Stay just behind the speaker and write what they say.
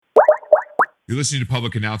You're listening to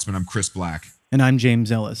Public Announcement. I'm Chris Black. And I'm James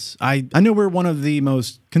Ellis. I know we're one of the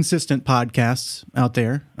most consistent podcasts out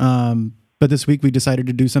there, but this week we decided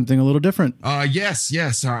to do something a little different.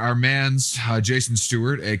 Yes. Our man's Jason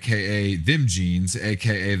Stewart, a.k.a. Them Jeans,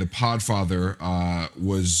 a.k.a. the Podfather,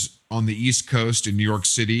 was on the East Coast in New York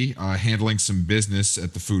City handling some business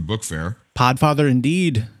at the Food Book Fair. Podfather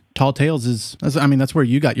indeed. Tall Tales that's where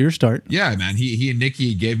you got your start. Yeah, man. He and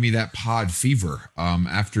Nikki gave me that pod fever.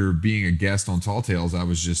 After being a guest on Tall Tales, I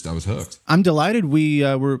was hooked. I'm delighted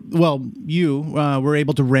you were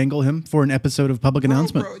able to wrangle him for an episode of Public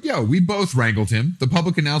Announcement. Yeah, we both wrangled him. The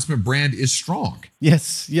Public Announcement brand is strong.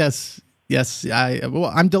 Yes.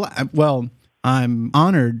 I'm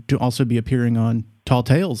honored to also be appearing on Tall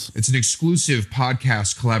Tales. It's an exclusive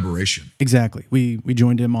podcast collaboration. Exactly. We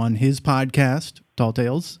joined him on his podcast, Tall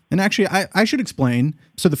Tales. And actually, I should explain.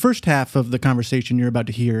 So the first half of the conversation you're about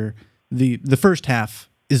to hear, the first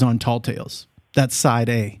half is on Tall Tales. That's side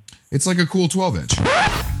A. It's like a cool 12-inch.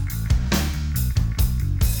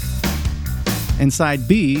 And side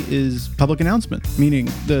B is Public Announcement, meaning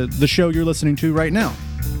the show you're listening to right now.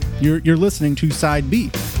 You're listening to side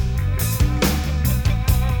B.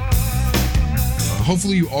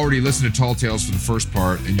 Hopefully you already listened to Tall Tales for the first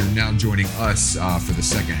part, and you're now joining us for the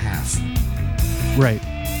second half. Right.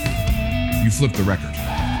 You flipped the record.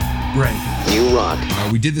 Right. You rock.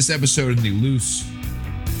 We did this episode in the loose,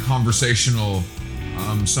 conversational,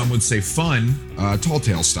 some would say fun, Tall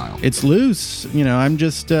Tales style. It's loose. I'm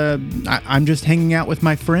just hanging out with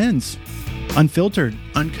my friends. Unfiltered,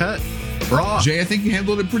 uncut, raw. Jay, I think you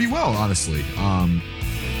handled it pretty well, honestly.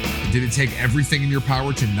 Did it take everything in your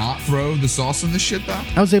power to not throw the sauce on this shit, though?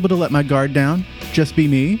 I was able to let my guard down, just be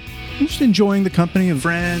me. I'm just enjoying the company of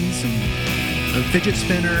friends and a fidget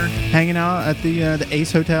spinner, hanging out at the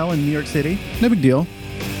Ace Hotel in New York City. No big deal.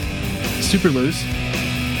 Super loose,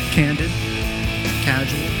 candid,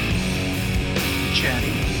 casual,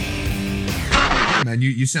 chatty. Man,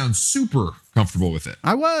 you sound super comfortable with it.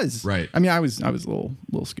 I was. Right. I was a little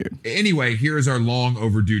scared. Anyway, here is our long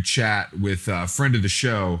overdue chat with a friend of the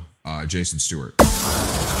show, Jason Stewart.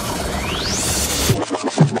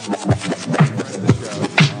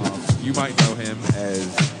 You might know him as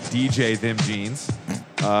DJ Them Jeans.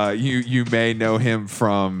 You may know him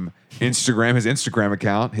from Instagram, his Instagram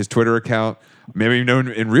account, his Twitter account. Maybe known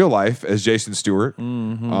in real life as Jason Stewart.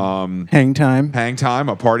 Mm-hmm. Hang time,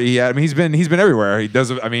 a party he had. He's been everywhere.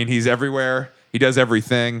 He's everywhere. He does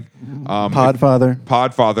everything.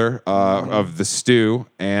 Podfather of the Stew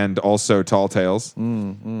and also Tall Tales.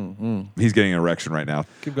 He's getting an erection right now.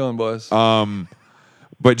 Keep going, boys.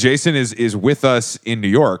 But Jason is with us in New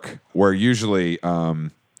York, where usually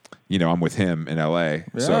I'm with him in LA. Yeah.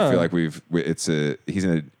 So I feel like he's in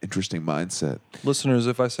an interesting mindset. Listeners,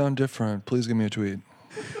 if I sound different, please give me a tweet.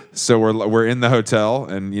 So we're in the hotel,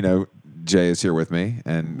 and Jay is here with me.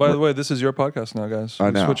 And by the way, this is your podcast now, guys.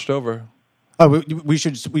 I know. Switched over. Oh, we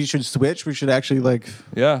should switch. We should actually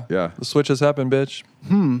Yeah. The switch has happened, bitch.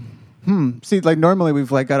 See, normally we've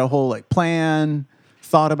got a whole plan,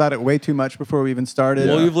 thought about it way too much before we even started.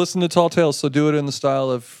 Well, you've listened to Tall Tales, so do it in the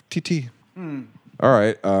style of TT. All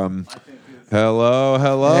right. Hello.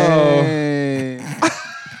 Hey.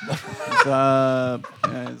 What's up?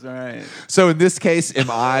 Guys, all right. So in this case,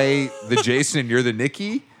 am I the Jason and you're the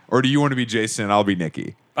Nikki? Or do you want to be Jason and I'll be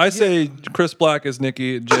Nikki? I say Chris Black is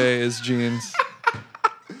Nikki, Jay is Jeans.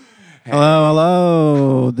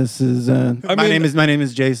 Hello. This is my name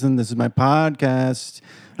is Jason. This is my podcast.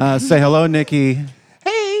 Say hello, Nikki.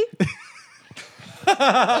 Hey.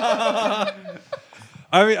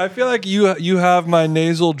 I feel like you have my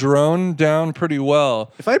nasal drone down pretty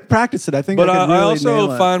well. If I practice it, I think. But I could really I also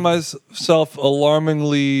nail it. find myself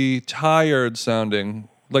alarmingly tired sounding.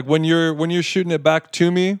 Like when you're shooting it back to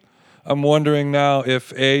me, I'm wondering now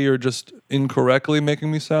if you're just incorrectly making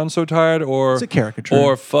me sound so tired, or it's a caricature,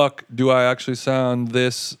 or do I actually sound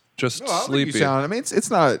this just sleepy? It's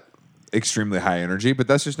not extremely high energy, but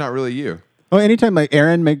that's just not really you. Oh, anytime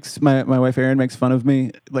Erin makes my wife Erin makes fun of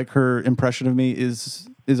me, her impression of me is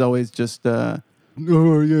always just oh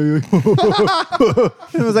yeah. I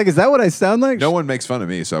was like, is that what I sound like? No one makes fun of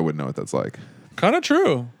me, so I wouldn't know what that's like. Kind of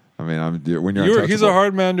true. I mean, when you're he's a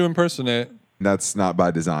hard man to impersonate. That's not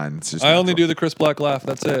by design. It's just I only do the Chris Black laugh.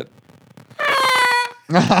 That's it.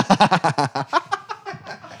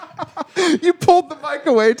 You pulled the mic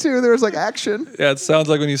away too. There was action. Yeah, it sounds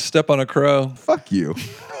like when you step on a crow. Fuck you.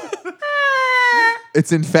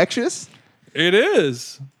 It's infectious. It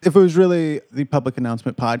is. If it was really the Public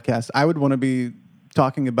Announcement podcast, I would want to be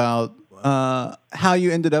talking about how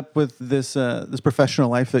you ended up with this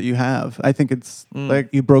professional life that you have. I think it's like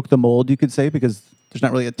you broke the mold, you could say, because there's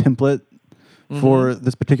not really a template for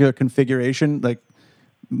this particular configuration, like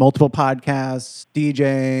multiple podcasts,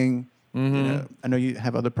 DJing. You know, I know you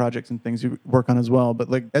have other projects and things you work on as well, but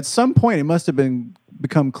like at some point it must have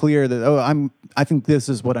become clear that I think this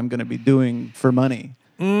is what I'm going to be doing for money.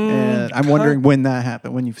 And I'm wondering when that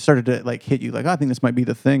happened, when you started to like hit you like, I think this might be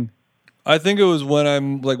the thing. I think it was when I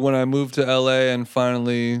moved to LA and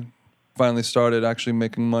finally started actually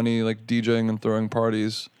making money, like DJing and throwing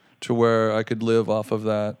parties, to where I could live off of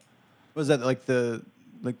that. Was that like the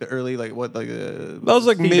early that was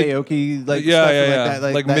like Steve mid- Aoki like Yeah, stuff yeah, like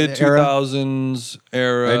that, like that mid era? 2000s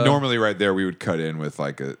era. And normally right there we would cut in with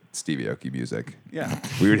like a Stevie Aoki music. Yeah.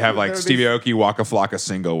 We would have like There would Stevie be- Aoki Waka Flocka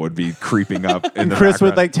single would be creeping up in the Chris would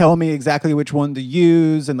background. like tell me exactly which one to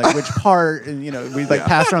use and like which part, and we'd like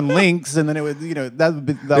pass around links, and then it would that would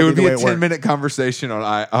be It would the be way a it worked. 10-minute conversation on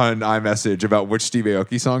iMessage about which Stevie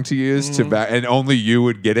Aoki song to use and only you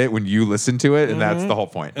would get it when you listen to it, and that's the whole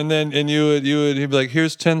point. And then he'd be like,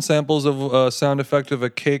 here's 10 samples of a sound effect of a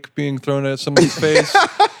cake being thrown at somebody's face.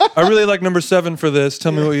 I really like number 7 for this.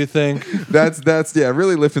 Tell me what you think. That's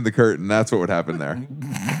really lifting the curtain. That's what would happen there.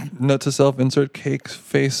 Note to self, insert cake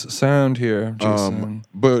face sound here, Jason.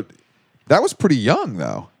 But that was pretty young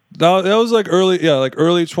though. That was like early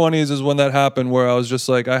 20s is when that happened, where I was just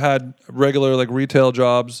like, I had regular like retail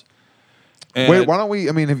jobs. And Wait, why don't we?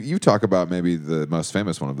 I mean, if you talk about maybe the most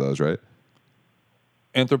famous one of those, right?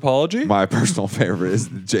 Anthropology? My personal favorite is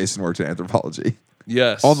Jason worked in Anthropology.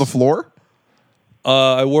 Yes. On the floor?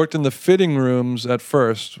 I worked in the fitting rooms at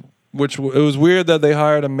first, which it was weird that they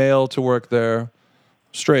hired a male to work there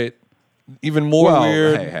straight. Even more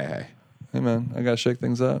weird. Hey. Hey man, I gotta shake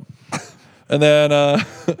things up. And then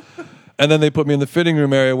and then they put me in the fitting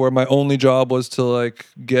room area where my only job was to like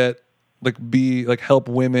help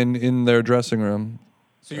women in their dressing room.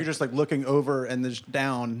 So you're just like looking over and just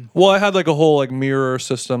down. Well, I had like a whole like mirror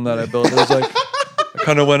system that I built. It was like I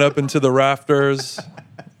kind of went up into the rafters.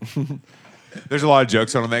 There's a lot of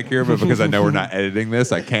jokes I want to make here, but because I know we're not editing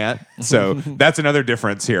this, I can't. So that's another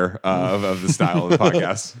difference here of the style of the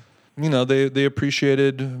podcast. They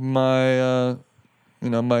appreciated my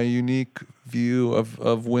my unique view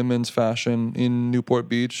of women's fashion in Newport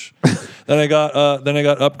Beach. Then I got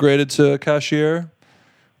upgraded to cashier.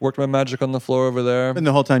 Worked my magic on the floor over there. And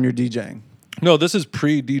the whole time you're DJing. No, this is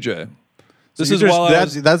pre-DJ.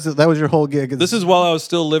 That was your whole gig. This is while I was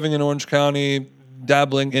still living in Orange County,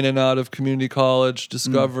 dabbling in and out of community college,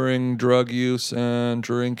 discovering drug use and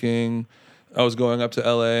drinking. I was going up to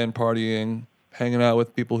LA and partying, hanging out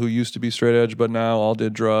with people who used to be straight edge but now all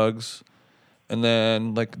did drugs. And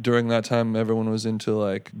then like during that time everyone was into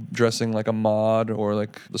like dressing like a mod or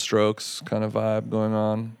like the Strokes kind of vibe going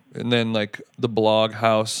on. And then like the blog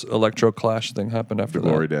house electro clash thing happened after The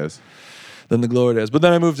glory days. Then the glory days. But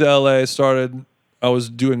then I moved to LA, I was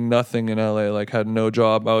doing nothing in LA, like had no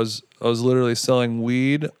job. I was literally selling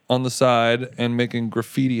weed on the side and making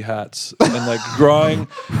graffiti hats and like drawing.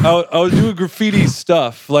 I was doing graffiti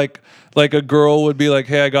stuff. Like a girl would be like,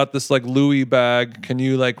 "Hey, I got this like Louis bag. Can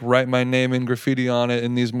you like write my name in graffiti on it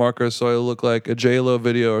in these markers so I look like a J-Lo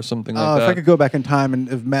video or something like that?" If I could go back in time and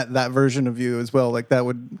have met that version of you as well, like that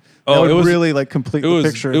would it was really like complete the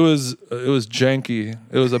picture. It was janky.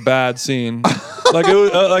 It was a bad scene. Like it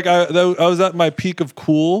was I was at my peak of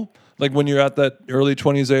cool. Like when you're at that early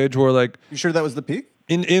 20s age where like You sure that was the peak?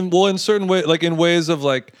 in certain way, like in ways of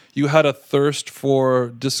like you had a thirst for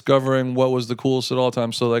discovering what was the coolest at all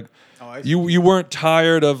times. So like you weren't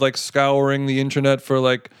tired of like scouring the internet for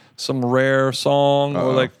like some rare song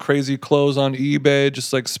or like crazy clothes on eBay.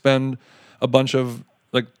 Just like spend a bunch of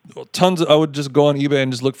like I would just go on eBay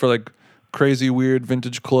and just look for like crazy weird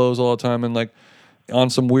vintage clothes all the time and like on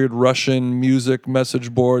some weird Russian music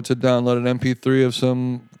message board to download an MP3 of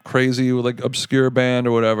some crazy like obscure band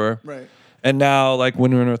or whatever. Right. And now, like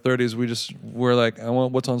when we're in our 30s, we're like, I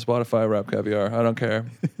want what's on Spotify, Rap Caviar. I don't care.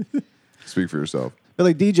 Speak for yourself. But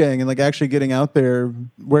like DJing and like actually getting out there,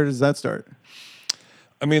 where does that start?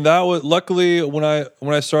 I mean, that was luckily when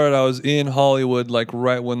I started, I was in Hollywood, like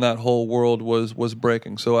right when that whole world was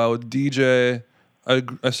breaking. So I would DJ.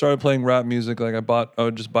 I started playing rap music. Like I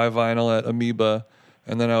would just buy vinyl at Amoeba,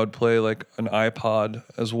 and then I would play like an iPod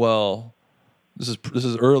as well. This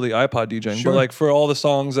is early iPod DJing, Sure. but like for all the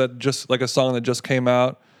songs that just like a song that just came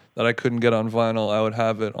out that I couldn't get on vinyl, I would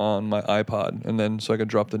have it on my iPod, and then so I could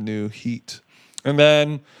drop the new heat. And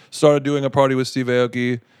then started doing a party with Steve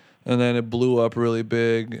Aoki, and then it blew up really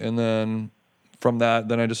big. And then from that,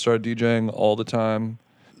 then I just started DJing all the time.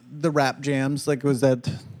 The rap jams, like was that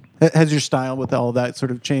Has your style with all that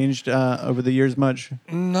sort of changed over the years much?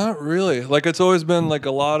 Not really. Like it's always been like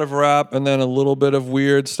a lot of rap and then a little bit of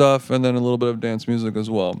weird stuff and then a little bit of dance music as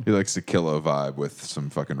well. He likes to kill a vibe with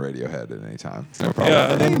some fucking Radiohead at any time. No problem.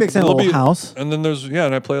 Yeah, and then He makes a little house. And then there's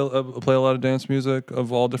and I play a lot of dance music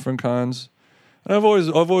of all different kinds. And I've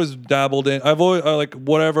always dabbled in. I like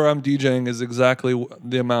whatever I'm DJing is exactly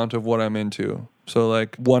the amount of what I'm into. So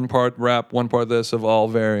like one part rap, one part this of all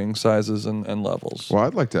varying sizes and levels. Well,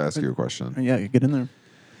 I'd like to ask you a question. Yeah, you get in there.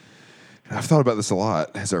 I've thought about this a lot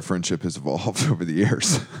as our friendship has evolved over the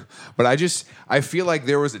years. But I feel like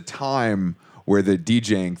there was a time where the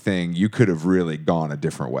DJing thing, you could have really gone a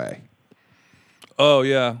different way. Oh,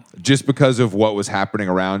 yeah. Just because of what was happening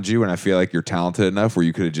around you. And I feel like you're talented enough where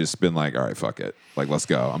you could have just been like, all right, fuck it. Like, let's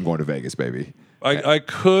go. I'm going to Vegas, baby. I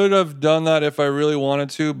could have done that if I really wanted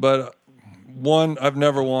to, but one, I've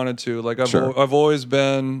never wanted to. Like I've always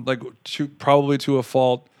been like probably to a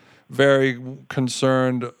fault, very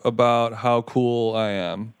concerned about how cool I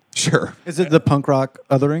am. Sure. Is it the punk rock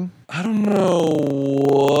othering? I don't know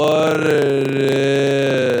what it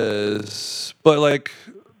is, but like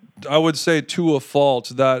I would say to a fault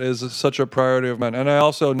that is such a priority of mine. And I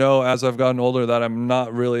also know as I've gotten older that I'm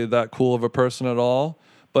not really that cool of a person at all.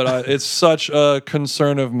 But it's such a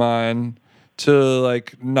concern of mine to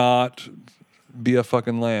like not be a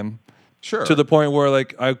fucking lame. Sure. To the point where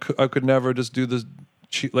like I could never just do this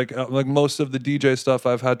like most of the DJ stuff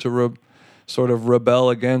I've had to sort of rebel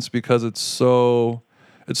against because it's so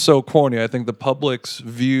corny. I think the public's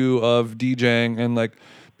view of DJing and like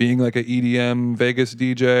being like an EDM Vegas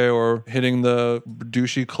DJ or hitting the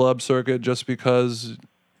douchey club circuit just because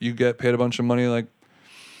you get paid a bunch of money, like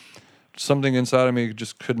something inside of me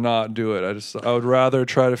just could not do it. I would rather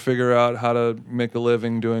try to figure out how to make a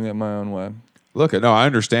living doing it my own way. Look, no, I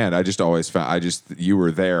understand. I just always found you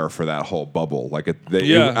were there for that whole bubble. Like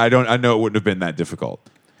I know it wouldn't have been that difficult.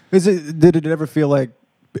 Did it ever feel like,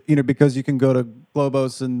 because you can go to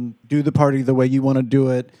Globos and do the party the way you want to do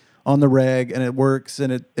it on the reg and it works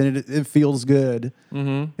and it feels good?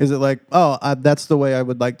 Mm-hmm. Is it like, that's the way I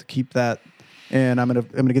would like to keep that, and I'm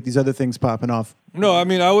gonna get these other things popping off? No, I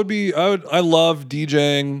mean I love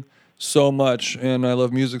DJing so much and I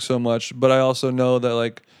love music so much, but I also know that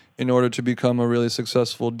like in order to become a really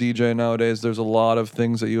successful DJ nowadays, there's a lot of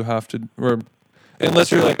things that you have to, or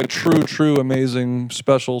unless you're like a true amazing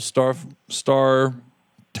special star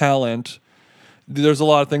talent, there's a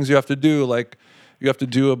lot of things you have to do. Like you have to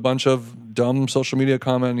do a bunch of dumb social media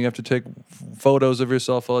comment, and you have to take photos of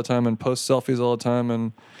yourself all the time and post selfies all the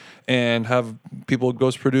time and have people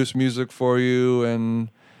ghost produce music for you and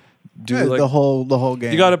do like the whole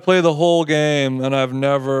game. You got to play the whole game, and I've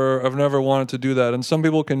never wanted to do that. And some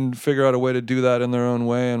people can figure out a way to do that in their own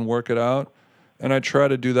way and work it out. And I try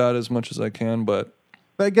to do that as much as I can, but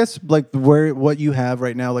I guess like what you have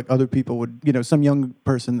right now, like other people would, some young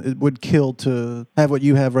person would kill to have what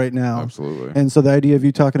you have right now. Absolutely. And so the idea of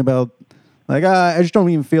you talking about like, I just don't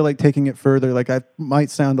even feel like taking it further. Like I might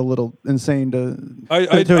sound a little insane to a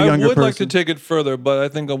younger person. I would like to take it further, but I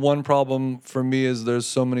think one problem for me is there's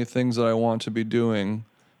so many things that I want to be doing.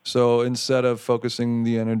 So instead of focusing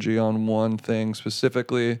the energy on one thing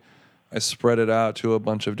specifically, I spread it out to a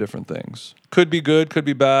bunch of different things. Could be good, could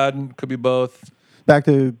be bad, could be both. Back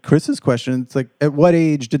to Chris's question, it's like, at what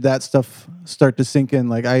age did that stuff start to sink in?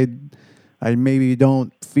 Like I maybe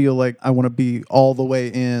don't feel like I want to be all the way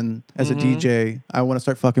in as a DJ. I want to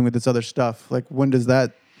start fucking with this other stuff. Like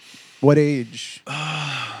what age?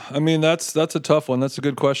 I mean, that's a tough one. That's a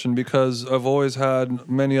good question because I've always had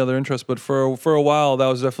many other interests, but for a while that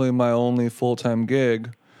was definitely my only full-time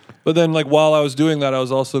gig. But then like while I was doing that, I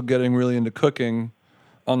was also getting really into cooking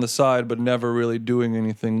on the side, but never really doing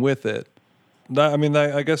anything with it.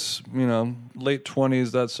 I guess, late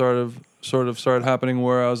 20s that sort of started happening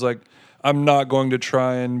where I was like, I'm not going to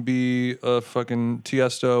try and be a fucking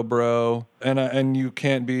Tiesto bro, and you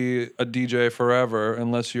can't be a DJ forever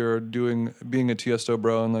unless you're being a Tiesto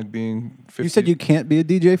bro and like being 50. You said you can't be a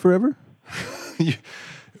DJ forever?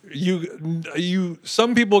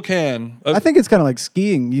 Some people can. I think it's kind of like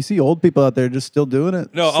skiing. You see old people out there just still doing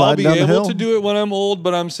it. No, I'll be able to do it when I'm old,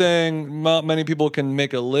 but I'm saying not many people can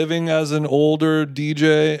make a living as an older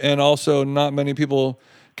DJ, and also not many people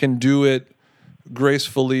can do it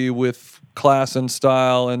gracefully with class and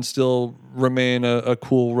style and still remain a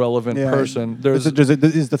cool, relevant person. Is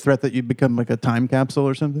the threat that you become like a time capsule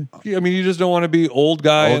or something? I mean, you just don't want to be old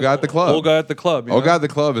guy at the club. Old guy at the club. Old guy at the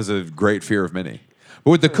club is a great fear of many.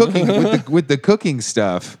 But with the cooking, with the cooking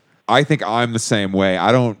stuff, I think I'm the same way.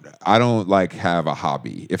 I don't like have a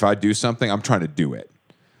hobby. If I do something, I'm trying to do it.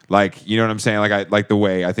 Like, you know what I'm saying? Like, I like the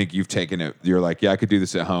way I think you've taken it. You're like, yeah, I could do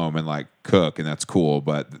this at home and like cook, and that's cool,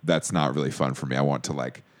 but that's not really fun for me. I want to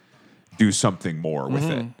like do something more with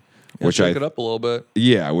it, which shake it up a little bit.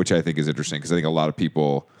 yeah, which I think is interesting because I think a lot of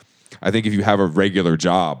people. I think if you have a regular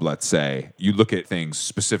job, let's say, you look at things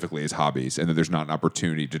specifically as hobbies, and then there's not an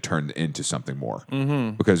opportunity to turn into something more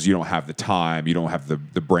because you don't have the time, you don't have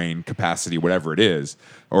the brain capacity, whatever it is,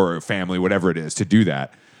 or a family, whatever it is, to do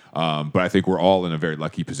that. But I think we're all in a very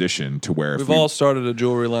lucky position to where We've all started a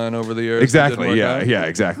jewelry line over the years. exactly, yeah,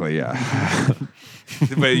 exactly, yeah.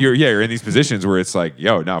 But you're in these positions where it's like,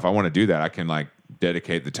 yo, now if I want to do that, I can like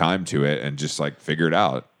dedicate the time to it and just like figure it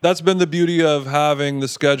out. That's been the beauty of having the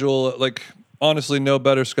schedule. Like, honestly, no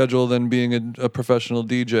better schedule than being a professional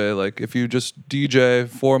DJ. Like, if you just DJ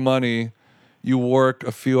for money, you work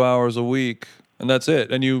a few hours a week, and that's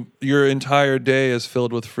it. And your entire day is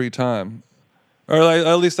filled with free time. Or like,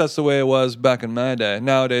 at least that's the way it was back in my day.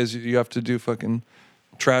 Nowadays, you have to do fucking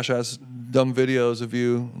trash ass dumb videos of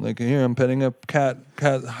you like, here I'm petting a cat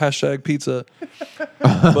hashtag pizza.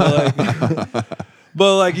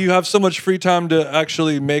 But like you have so much free time to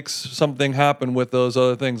actually make something happen with those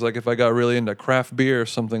other things. Like if I got really into craft beer or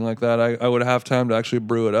something like that, I would have time to actually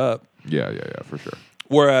brew it up. Yeah, for sure.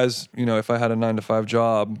 Whereas, if I had a 9-to-5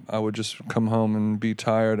 job, I would just come home and be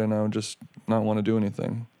tired and I would just not want to do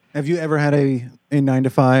anything. Have you ever had a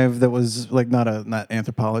 9-to-5 that was like not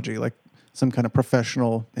anthropology, like some kind of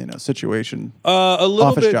professional, situation? A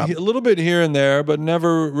little bit here and there, but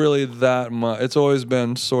never really that much. It's always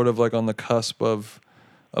been sort of like on the cusp of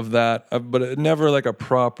that, but it never like a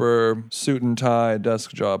proper suit and tie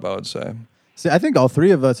desk job, I would say. See, I think all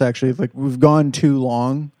three of us actually, like, we've gone too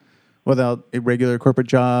long without a regular corporate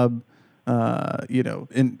job.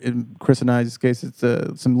 In Chris and I's case, it's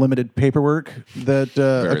some limited paperwork that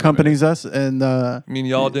accompanies us. And you mean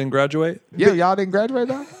y'all didn't graduate? Yeah, y'all didn't graduate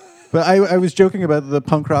though? But I was joking about the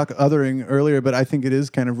punk rock othering earlier, but I think it is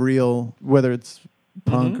kind of real, whether it's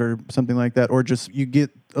punk or something like that, or just you get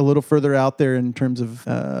a little further out there in terms of,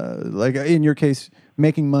 like in your case,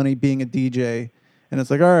 making money, being a DJ. And it's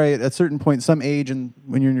like, all right, at a certain point, some age, and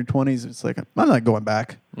when you're in your 20s, it's like, I'm not going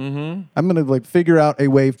back. Mm-hmm. I'm going to like figure out a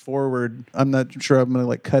way forward. I'm not sure I'm going to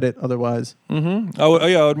like cut it otherwise. Mm-hmm.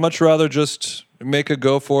 I would much rather just make a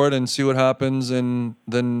go for it and see what happens, and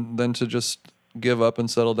than to just give up and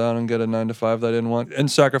settle down and get a 9-to-5 that I didn't want and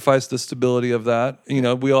sacrifice the stability of that.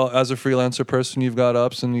 We all, as a freelancer person, you've got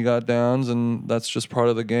ups and you got downs, and that's just part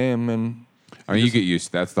of the game. And I mean, you get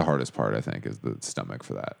used. That's the hardest part, I think, is the stomach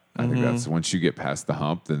for that. I think that's once you get past the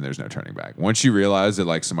hump, then there's no turning back. Once you realize that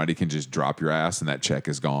like somebody can just drop your ass and that check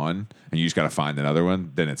is gone, and you just got to find another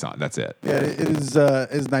one, then it's on. That's it. Yeah, it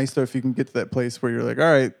is nice though if you can get to that place where you're like,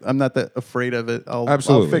 all right, I'm not that afraid of it. I'll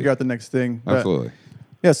figure out the next thing. Absolutely.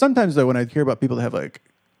 Yeah, sometimes though when I hear about people that have like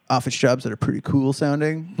office jobs that are pretty cool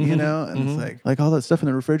sounding, and it's like all that stuff in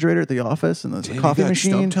the refrigerator at the office and the coffee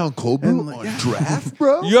machine. Stumptown Cold Brew on draft,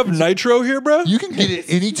 bro. you have nitro here, bro? You can get it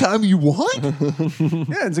anytime you want.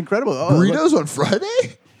 Yeah, it's incredible. Burritos on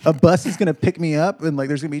Friday. A bus is gonna pick me up, and like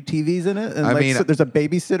there's gonna be TVs in it, and there's a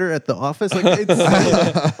babysitter at the office. Like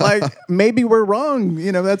it's like maybe we're wrong.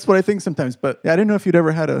 That's what I think sometimes. But yeah, I didn't know if you'd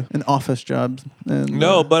ever had an office job. And,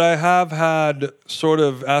 no, but I have had sort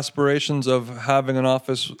of aspirations of having an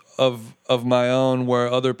office of my own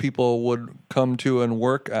where other people would come to and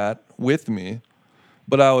work at with me.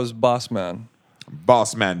 But I was boss man.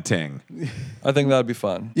 Boss man ting. I think that'd be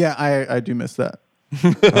fun. Yeah, I do miss that.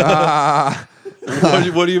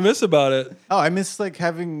 What do you miss about it? Oh, I miss like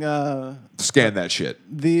having Scan that shit.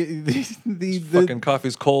 the Fucking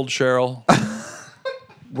coffee's cold, Cheryl.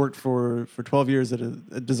 worked for 12 years at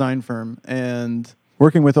a design firm and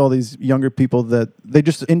working with all these younger people that they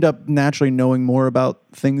just end up naturally knowing more about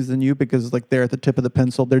things than you because like they're at the tip of the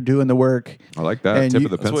pencil, they're doing the work. I like that. Tip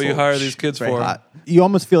of the pencil. That's what you hire these kids Very for. hot. You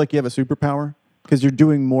almost feel like you have a superpower because you're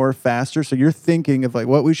doing more faster. So you're thinking of like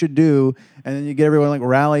what we should do, and then you get everyone like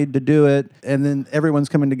rallied to do it, and then everyone's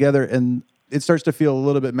coming together, and it starts to feel a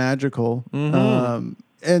little bit magical. Mm-hmm.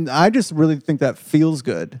 And I just really think that feels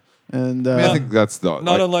good. And I think that's not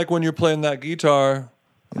unlike when you're playing that guitar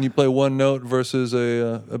and you play one note versus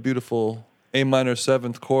a beautiful A minor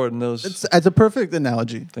 7th chord, and those. It's a perfect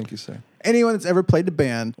analogy. Thank you, sir. Anyone that's ever played a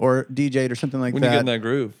band or DJ'd or something like when that. When you get in that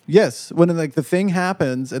groove. Yes. When like the thing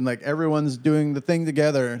happens and like everyone's doing the thing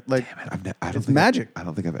together, like it's magic. I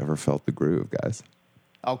don't think I've ever felt the groove, guys.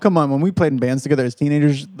 Oh, come on. When we played in bands together as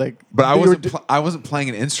teenagers, like. But I wasn't playing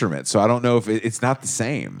an instrument, so I don't know if it's not the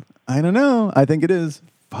same. I don't know. I think it is.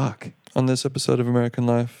 Fuck. On this episode of American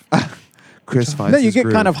Life. Chris finds No, you get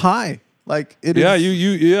groove. kind of high. Like it yeah, is.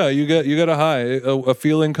 you get a high. A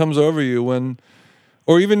feeling comes over you when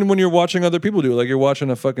Or even when you're watching other people do it, like you're watching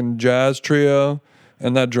a fucking jazz trio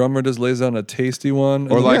and that drummer just lays down a tasty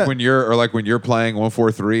one. Or And like when you're playing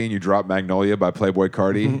 143 and you drop Magnolia by Playboi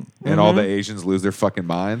Carti and all the Asians lose their fucking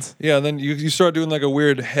minds. yeah, and then you start doing like a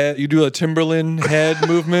weird head. You do a Timberland head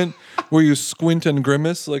movement where you squint and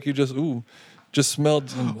grimace, like you just smelled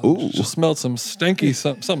some stinky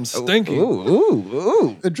something stinky.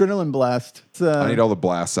 Ooh. Adrenaline blast. It's I need all the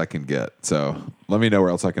blasts I can get. So let me know where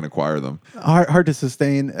else I can acquire them. hard to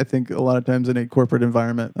sustain, I think, a lot of times in a corporate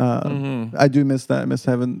environment. I do miss that. I miss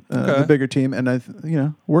having Okay. a bigger team,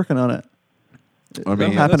 and working on it. I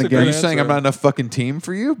mean, happen that's a again. are good you saying answer. I'm not enough fucking team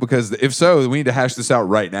for you? Because if so, we need to hash this out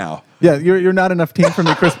right now. Yeah, you're not enough team for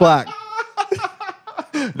me, Chris Black.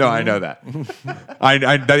 No, I know that.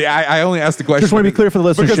 I only asked the question. Just want to be clear for the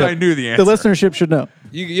listenership. Because I knew the answer. The listenership should know.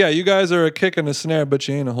 You guys are a kick and a snare, but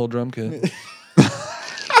you ain't a whole drum kit.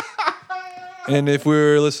 And if we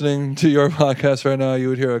were listening to your podcast right now, you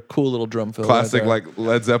would hear a cool little drum fill. Classic, right there. like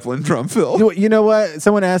Led Zeppelin drum fill. You know what?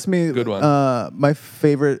 Someone asked me. Good one. My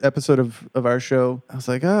favorite episode of our show. I was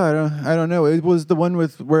like, I don't know. It was the one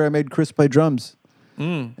where I made Chris play drums.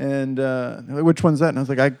 And which one's that? And I was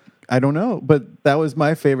like, I don't know, but that was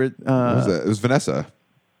my favorite. What was that? It was Vanessa.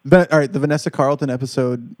 All right, the Vanessa Carlton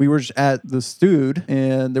episode, we were just at the Stewed,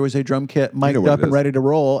 and there was a drum kit mic'd what up it and is. ready to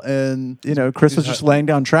roll, and Chris was just laying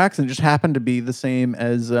down tracks, and it just happened to be the same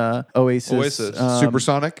as Oasis. Oasis.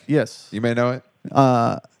 Supersonic? Yes. You may know it.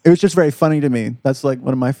 It was just very funny to me. That's like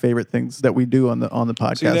one of my favorite things that we do on the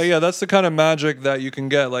podcast. See, yeah, that's the kind of magic that you can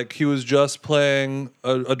get. Like he was just playing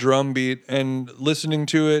a drum beat and listening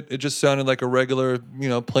to it, it just sounded like a regular,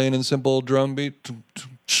 plain and simple drum beat.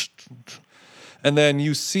 And then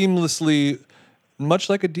you seamlessly, much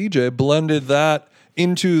like a DJ, blended that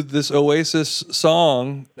into this Oasis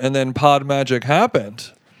song, and then Pod Magic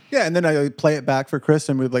happened. Yeah, and then I play it back for Chris,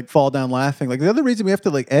 and we'd like fall down laughing. Like the other reason we have to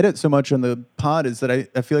like edit so much on the pod is that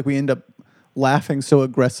I feel like we end up laughing so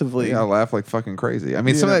aggressively. Yeah, I laugh like fucking crazy. I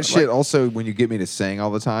mean, some of that shit also, when you get me to sing all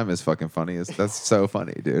the time, is fucking funny. That's so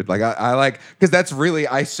funny, dude. Like, I like, because that's really,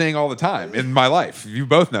 I sing all the time in my life. You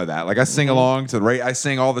both know that. Like, I sing along to the rate, I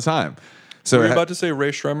sing all the time. So Were you about to say Ray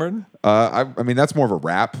Shremmerd? I mean, that's more of a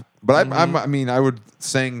rap, but I mean, I would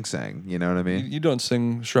sing, you know what I mean? You don't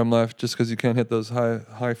sing Shrem Life just because you can't hit those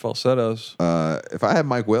high falsettos. If I had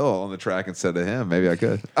Mike Will on the track instead of him, maybe I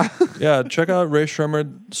could. Yeah, check out Ray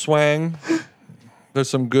Shremmerd Swang. There's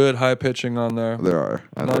some good high pitching on there. There are.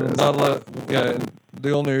 There is. Not a lot. Yeah, and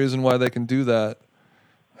the only reason why they can do that,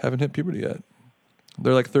 haven't hit puberty yet.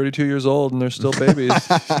 They're like 32 years old and they're still babies.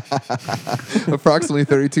 Approximately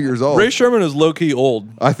 32 years old. Ray Sherman is low key old.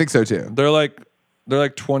 I think so too. They're like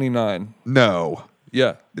 29. No.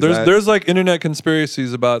 Yeah, that- there's like internet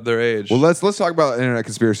conspiracies about their age. Well, let's talk about internet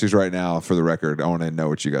conspiracies right now. For the record, I want to know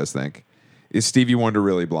what you guys think. Is Stevie Wonder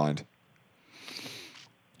really blind?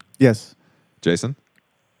 Yes. Jason?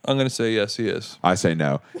 I'm gonna say yes, he is. I say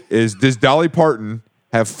no. Does Dolly Parton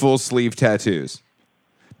have full sleeve tattoos?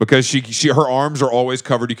 Because she her arms are always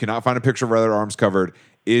covered. You cannot find a picture of her other arms covered.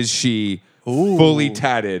 Is she fully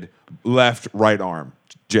tatted left, right arm?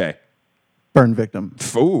 Jay. Burn victim.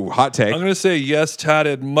 Ooh, hot take. I'm gonna say yes,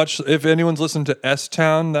 tatted. Much if anyone's listened to S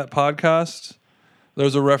Town, that podcast,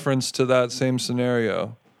 there's a reference to that same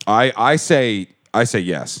scenario. I say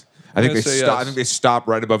yes. I think gonna they say stop. yes. I think they stop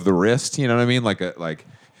right above the wrist. You know what I mean? Like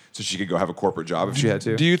so she could go have a corporate job if she had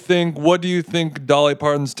to. What do you think Dolly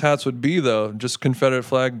Parton's tats would be though? Just Confederate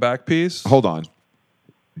flag back piece? Hold on.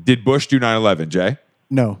 Did Bush do 9/11, Jay?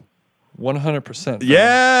 No. 100%.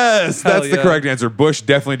 Yes, Hell that's the yeah. correct answer. Bush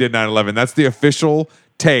definitely did 9/11. That's the official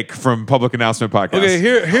take from Public Announcement Podcast. Okay,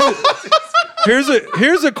 here's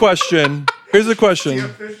a question. Here's a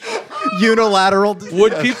question. Unilateral.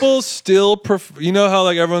 Would people still prefer? You know how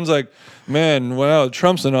like everyone's like, man, wow,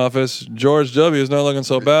 Trump's in office. George W. is not looking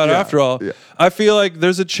so bad after all. yeah. I feel like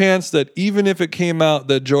there's a chance that even if it came out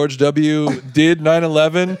that George W. did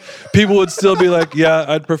 9/11, people would still be like, yeah,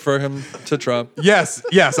 I'd prefer him to Trump. Yes,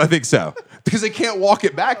 I think so. Because they can't walk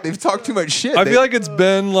it back. They've talked too much shit. I feel like it's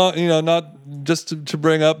been long, not just to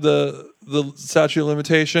bring up the statute of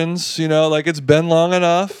limitations, like it's been long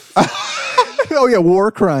enough. Oh yeah,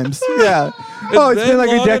 war crimes. Yeah. It's been been like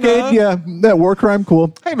a long decade. enough. Yeah, that war crime.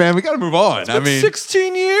 Cool. hey man, we got to move on. I It's mean,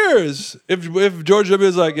 16 years. If George W.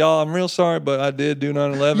 is like, y'all, I'm real sorry, but I did do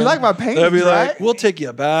 9/11. You like my They'd be paintings, like, right? we'll take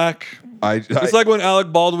you back. It's like when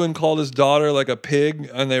Alec Baldwin called his daughter like a pig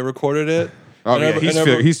and they recorded it. oh And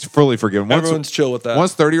yeah, he's fully forgiven. everyone's chill with that.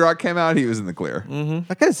 Once 30 Rock came out, he was in the clear.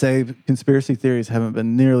 I gotta say, conspiracy theories haven't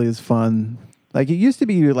been nearly as fun Like it used to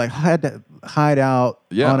be, you like had to hide out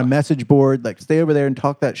Yeah. on a message board, like stay over there and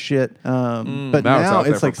talk that shit. But Now it's now out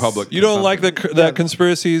there it's for like public. You don't like that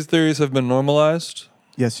conspiracy theories have been normalized?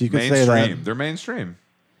 Yes, you could say mainstream. that. They're mainstream.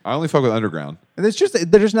 I only fuck with underground. And it's just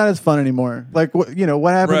they're just not as fun anymore. Like what happened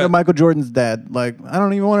to Right. Michael Jordan's dad? Like I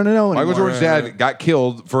don't even want to know anymore. Michael Jordan's dad got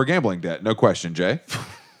killed for a gambling debt. No question, Jay.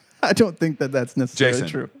 I don't think that that's necessarily Jason.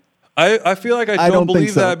 true. I feel like I don't don't think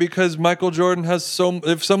believe so. that because Michael Jordan has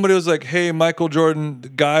if somebody was like, hey, Michael Jordan, the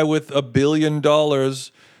guy with $1 billion,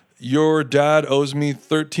 your dad owes me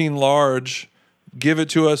 13 large, give it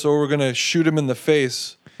to us or we're going to shoot him in the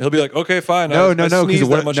face. He'll be like, okay, fine. No, I because sneezed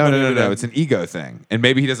that much money today. It's an ego thing, and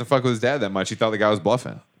maybe he doesn't fuck with his dad that much. He thought the guy was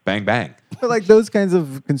bluffing. Bang bang. But like those kinds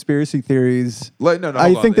of conspiracy theories, No, I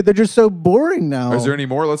hold on. think that they're just so boring now. Is there any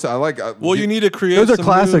more? Let's. I like. Well, you need to create Those are some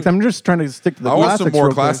classics. new- I'm just trying to stick to the I want classics. some more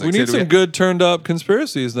real quick. classics. we need Say, do some good turned up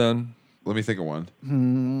conspiracies then. Let me think of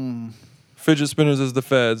one. Fidget spinners is the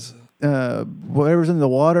feds. Whatever's in the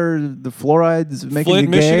water, the fluorides making Flint,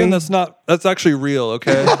 you gay. Michigan, that's actually real,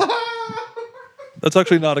 okay? That's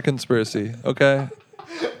actually not a conspiracy, okay?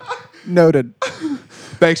 Noted.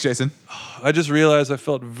 Thanks, Jason. I just realized I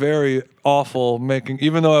felt very awful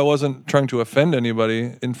even though I wasn't trying to offend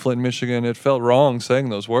anybody in Flint, Michigan, it felt wrong saying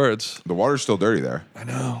those words. The water's still dirty there. I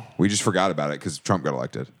know. We just forgot about it because Trump got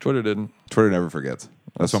elected. Twitter didn't. Twitter never forgets.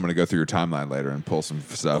 That's why I'm going to go through your timeline later and pull some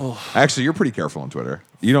stuff. Actually, you're pretty careful on Twitter.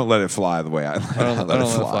 You don't let it fly the way I let, I don't it let it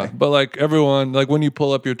fly. fly. But like everyone, like when you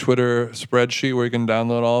pull up your Twitter spreadsheet where you can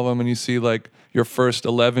download all of them and you see like your first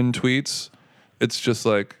 11 tweets, it's just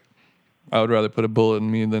like, I would rather put a bullet in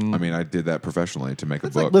me than. I mean, I did that professionally to make a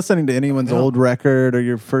It's book. like listening to anyone's old record or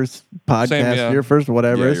your first podcast, yeah. your first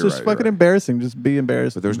whatever. Yeah, it's you're just right, fucking you're right. embarrassing. Just be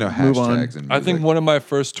embarrassed. But there's no Move on. hashtags. And I think one of my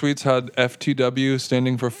first tweets had FTW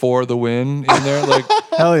standing for the win in there. Like,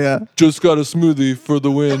 Hell yeah. just got a smoothie for the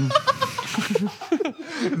win.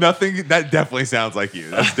 nothing. That definitely sounds like you.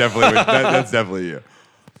 That's definitely that's definitely you.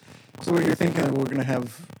 So what you're thinking we're gonna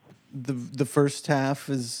have the first half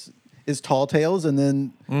is Tall Tales and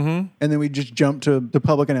then we just jump to the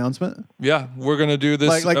public announcement. Yeah, we're gonna do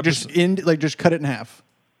this. Like just just cut it in half.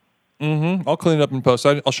 I'll clean it up in post.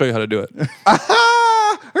 I'll show you how to do it.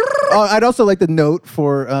 I'd also like to note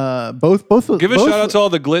for both Give a both- shout out to all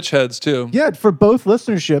the glitch heads too. Yeah, for both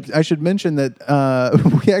listenerships, I should mention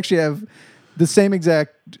that we actually have the same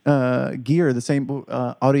exact gear, the same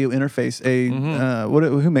audio interface.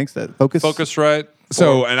 Who makes that? Focusrite.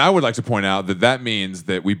 So, and I would like to point out that means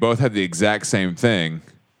that we both have the exact same thing,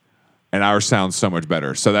 and ours sounds so much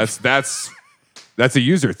better. So that's a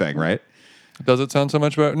user thing, right? Does it sound so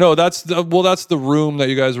much better? No, that's the room that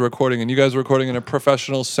you guys are recording in. You guys are recording in a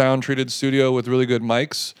professional sound treated studio with really good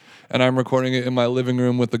mics, and I'm recording it in my living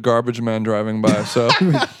room with the garbage man driving by. So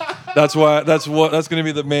that's going to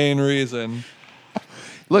be the main reason.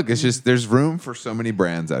 Look, it's just there's room for so many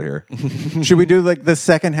brands out here. Should we do like the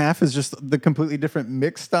second half is just the completely different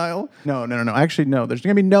mix style? No. Actually, no. There's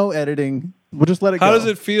gonna be no editing. We'll just let it go. How does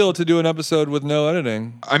it feel to do an episode with no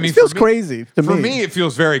editing? I mean, It feels for me- crazy to For me. me, it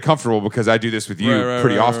feels very comfortable because I do this with you Right,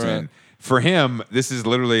 pretty right, often. right. For him, this is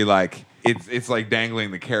literally like it's like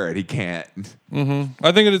dangling the carrot. He can't.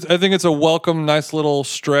 I think it's a welcome, nice little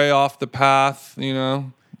stray off the path. You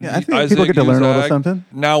know. Yeah, I think people get to learn a little Uzag. something.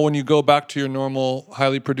 Now, when you go back to your normal,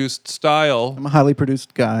 highly produced style, I'm a highly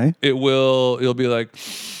produced guy. it'll be like,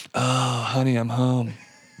 oh, honey, I'm home.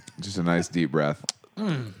 Just a nice deep breath.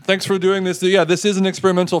 Thanks for doing this. Yeah, this is an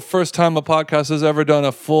experimental first time a podcast has ever done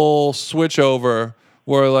a full switch over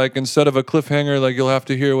where like instead of a cliffhanger, like you'll have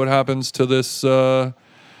to hear what happens to this.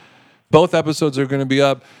 Both episodes are going to be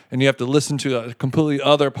up and you have to listen to a completely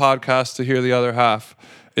other podcast to hear the other half.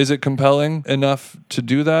 Is it compelling enough to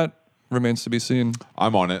do that? Remains to be seen.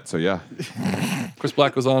 I'm on it, so yeah. Chris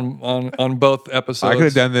Black was on both episodes. I could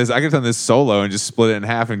have done this. I could have done this solo and just split it in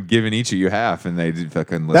half and given each of you half, and they did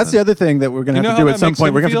fucking listen. That's the other thing that we're gonna You have know to do how at that some makes point.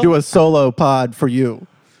 him We're gonna have to feel? do a solo pod for you.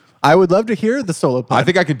 I would love to hear the solo pod. I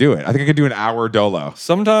think I could do it. I think I could do an hour dolo.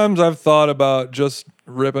 Sometimes I've thought about just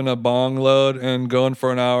ripping a bong load and going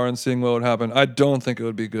for an hour and seeing what would happen. I don't think it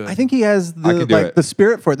would be good. I think he has I the could do like it. the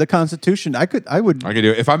spirit for it, the constitution. I would. I could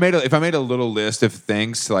do it. If I made a little list of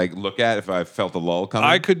things to like look at, if I felt a lull coming,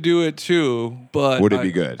 I could do it too, but Would it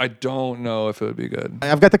be good? I don't know if it would be good.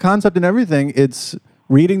 I've got the concept and everything. It's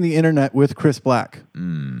reading the internet with Chris Black,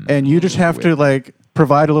 and you just have to like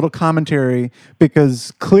provide a little commentary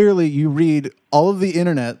because clearly you read all of the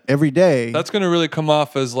internet every day. That's going to really come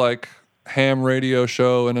off as like ham radio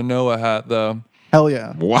show in a Noah hat, though. Hell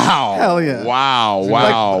yeah. Wow. Hell yeah. Wow. Like,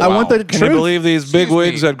 Wow. I want the Can truth. you believe these big Excuse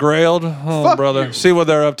wigs me. at Grailed? Oh, Fuck brother. you. See what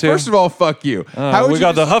they're up to. First of all, fuck you. How would we you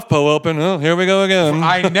got the just- HuffPo open. Oh, here we go again.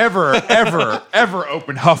 I never, ever, ever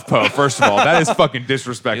open HuffPo. First of all, that is fucking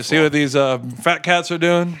disrespectful. You see what these fat cats are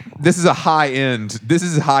doing? This is a high end. This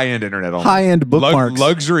is high end internet. Only. High-end bookmarks.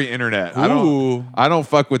 luxury internet. Ooh. I don't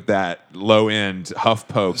fuck with that low end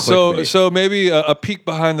HuffPo. So, clickbait. so maybe a peek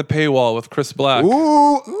behind the paywall with Chris Black.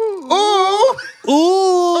 Ooh.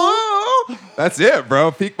 Ooh. That's it,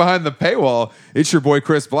 bro. Peek behind the paywall. It's your boy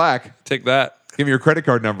Chris Black. Take that. Give me your credit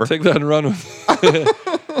card number. Take that and run with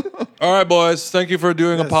it. All right, boys. Thank you for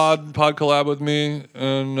doing a pod collab with me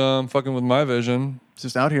and fucking with my vision.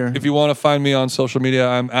 Just out here. If you want to find me on social media,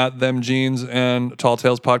 I'm at Them Jeans, and Tall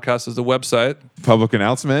Tales Podcast is the website. Public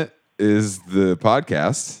announcement is the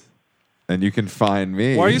podcast, and you can find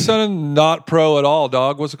me. Why are you sounding not pro at all,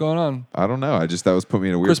 dog? What's going on? I don't know. That was put me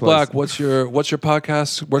in a weird Chris place. Black, what's your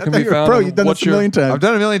podcast? Where can I we thought you were found? pro. And You've done what's this a million times. I've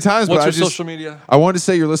done it a million times, What's but your I just, social media? I wanted to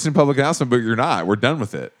say you're listening to public announcement, but you're not. We're done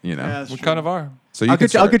with it. You know. Yeah, that's We true. kind of are. So you I'll can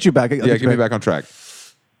get you- I'll start. get you back. I'll Yeah, get you get me back. back on track.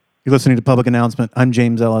 You're listening to Public Announcement. I'm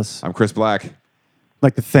James Ellis. I'd I'm Chris Black.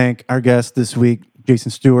 like to thank our guest this week,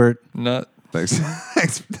 Jason Stewart. Nut. Thanks.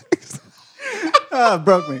 Thanks.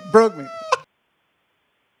 Broke me.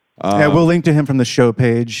 Yeah, we'll link to him from the show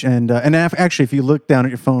page, and actually, if you look down at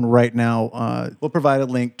your phone right now, we'll provide a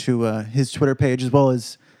link to his Twitter page as well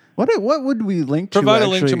as what would we link to? Provide a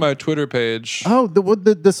link to actually? my Twitter page. Oh,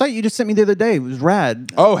 the site you just sent me the other day was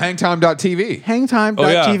rad. Oh, hangtime.tv.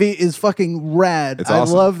 Hangtime.tv is fucking rad. It's I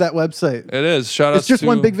awesome. love that website. It is. Shout out. It's just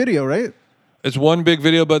one big video, right? It's one big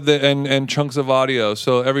video, but and chunks of audio.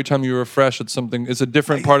 So every time you refresh, it's something. It's a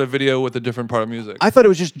different part of video with a different part of music. I thought it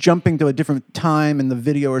was just jumping to a different time in the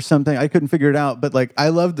video or something. I couldn't figure it out, but like I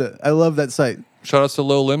loved it. I love that site. Shout outs to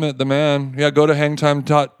Low Limit, the man. Yeah, go to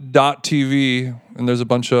hangtime.tv, and there's a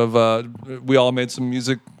bunch of. We all made some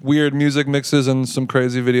weird music mixes, and some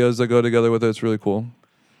crazy videos that go together with it. It's really cool.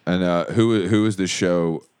 And who is this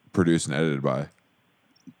show produced and edited by?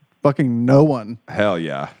 Fucking no one. Hell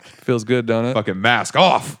yeah. Feels good, don't it? Fucking mask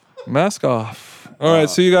off. Mask off. All right,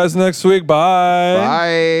 see you guys next week. Bye.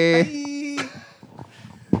 Bye.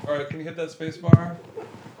 All right, can you hit that space bar?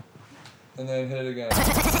 And then hit it again.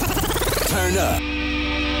 Turn up.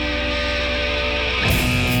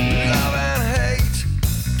 Love and hate,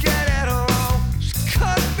 get it wrong. She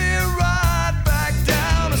cut me right back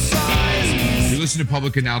down to size. You listen to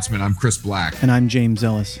Public Announcement. I'm Chris Black. And I'm James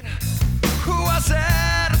Ellis. Who was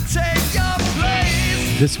there to take your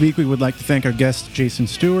place? This week, we would like to thank our guest, Jason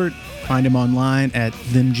Stewart. Find him online at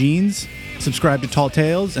Them Jeans. Subscribe to Tall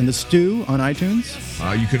Tales and The Stew on iTunes.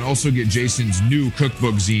 You can also get Jason's new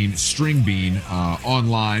cookbook zine, String Bean,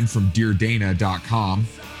 online from DearDana.com.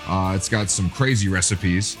 It's got some crazy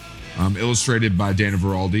recipes, illustrated by Dana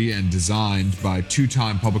Veraldi and designed by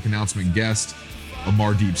two-time Public Announcement guest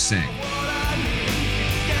Amardeep Singh.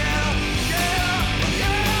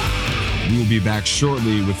 We will be back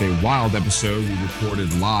shortly with a wild episode we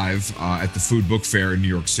recorded live at the Food Book Fair in New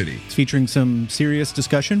York City. It's featuring some serious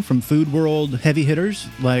discussion from food world heavy hitters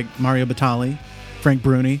like Mario Batali, Frank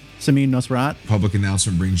Bruni, Samin Nosrat. Public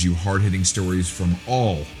Announcement brings you hard-hitting stories from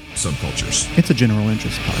all subcultures. It's a general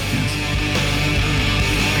interest podcast.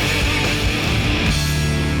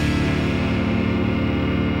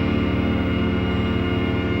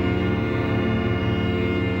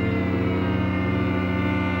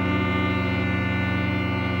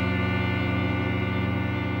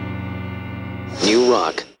 New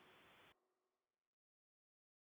rock.